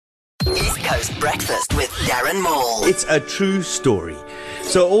Coast Breakfast with Darren Maul. It's a true story.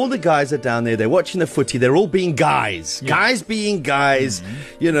 So all the guys are down there, they're watching the footy, they're all being guys. Yeah. Guys being guys.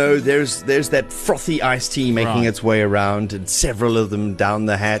 Mm-hmm. You know, there's that frothy iced tea making its way around, and several of them down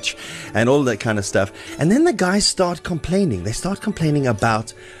the hatch and all that kind of stuff. And then the guys start complaining. They start complaining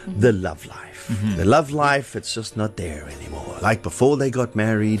about the love life. Mm-hmm. The love life, it's just not there anymore. Like before they got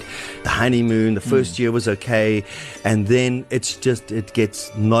married, the honeymoon, the first year was okay, and then it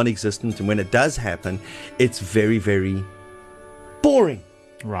gets non-existent. And when it does happen, it's very, very boring.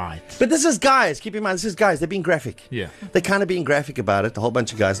 Right. But this is guys. Keep in mind, this is guys. They're being graphic. Yeah. They're kind of being graphic about it. A whole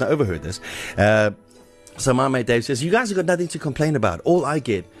bunch of guys. Now, I overheard this. So my mate Dave says, you guys have got nothing to complain about. All I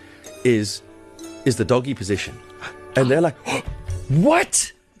get is the doggy position. And they're like,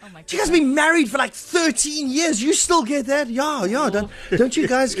 what? You guys been married for like 13 years. You still get that? Yeah. Don't you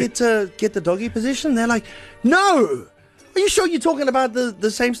guys get the doggy position? They're like, no. Are you sure you're talking about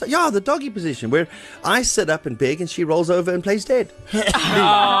the same stuff? Yeah, the doggy position where I sit up and beg and she rolls over and plays dead. Darren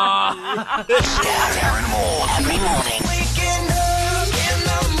Maul every morning